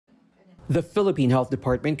The Philippine Health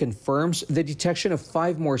Department confirms the detection of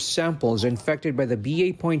 5 more samples infected by the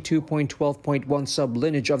BA.2.12.1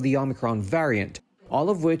 sublineage of the Omicron variant, all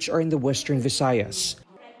of which are in the Western Visayas.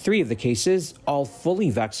 3 of the cases, all fully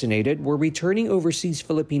vaccinated, were returning overseas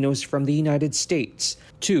Filipinos from the United States.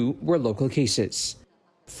 2 were local cases.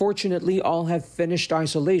 Fortunately, all have finished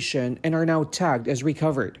isolation and are now tagged as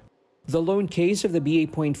recovered. The lone case of the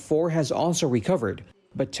BA.4 has also recovered,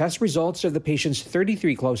 but test results of the patient's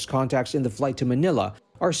 33 close contacts in the flight to Manila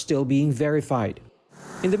are still being verified.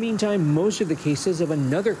 In the meantime, most of the cases of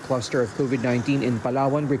another cluster of COVID-19 in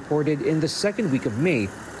Palawan reported in the second week of May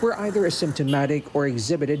were either asymptomatic or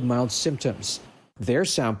exhibited mild symptoms. Their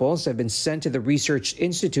samples have been sent to the Research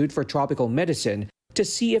Institute for Tropical Medicine to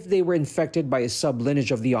see if they were infected by a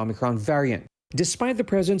sublineage of the Omicron variant. Despite the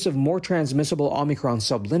presence of more transmissible Omicron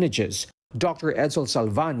sublineages, Dr. Edsel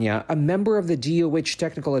Salvania, a member of the DOH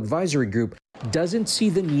Technical Advisory Group, doesn't see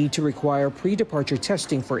the need to require pre-departure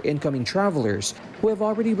testing for incoming travelers who have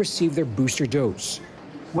already received their booster dose.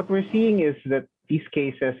 What we're seeing is that these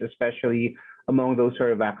cases, especially among those who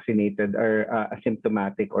are vaccinated, are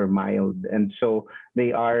asymptomatic or mild. And so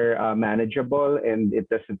they are manageable, and it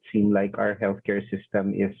doesn't seem like our healthcare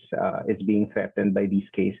system is being threatened by these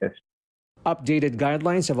cases. Updated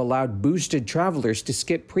guidelines have allowed boosted travelers to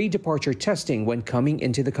skip pre-departure testing when coming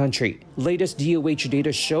into the country. Latest DOH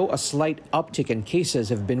data show a slight uptick in cases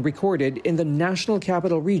have been recorded in the National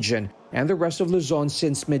Capital Region and the rest of Luzon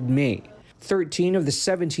since mid-May. 13 of the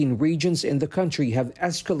 17 regions in the country have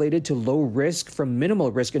escalated to low risk from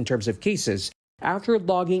minimal risk in terms of cases after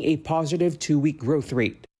logging a positive 2-week growth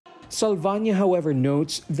rate. Salvania, however,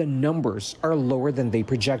 notes the numbers are lower than they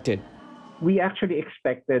projected. We actually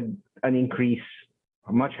expected an increase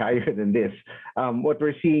much higher than this. What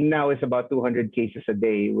we're seeing now is about 200 cases a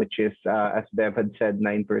day, which is, as Bev had said,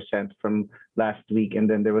 9% from last week, and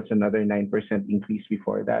then there was another 9% increase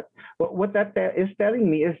before that. But what that is telling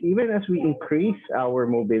me is even as we increase our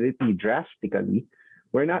mobility drastically,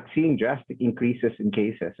 we're not seeing drastic increases in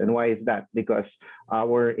cases. And why is that? Because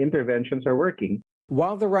our interventions are working.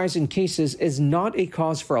 While the rise in cases is not a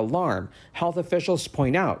cause for alarm, health officials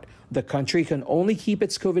point out the country can only keep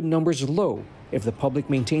its COVID numbers low if the public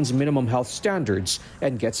maintains minimum health standards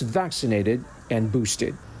and gets vaccinated and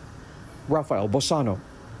boosted. Rafael Bosano,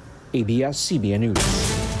 ABS-CBN News.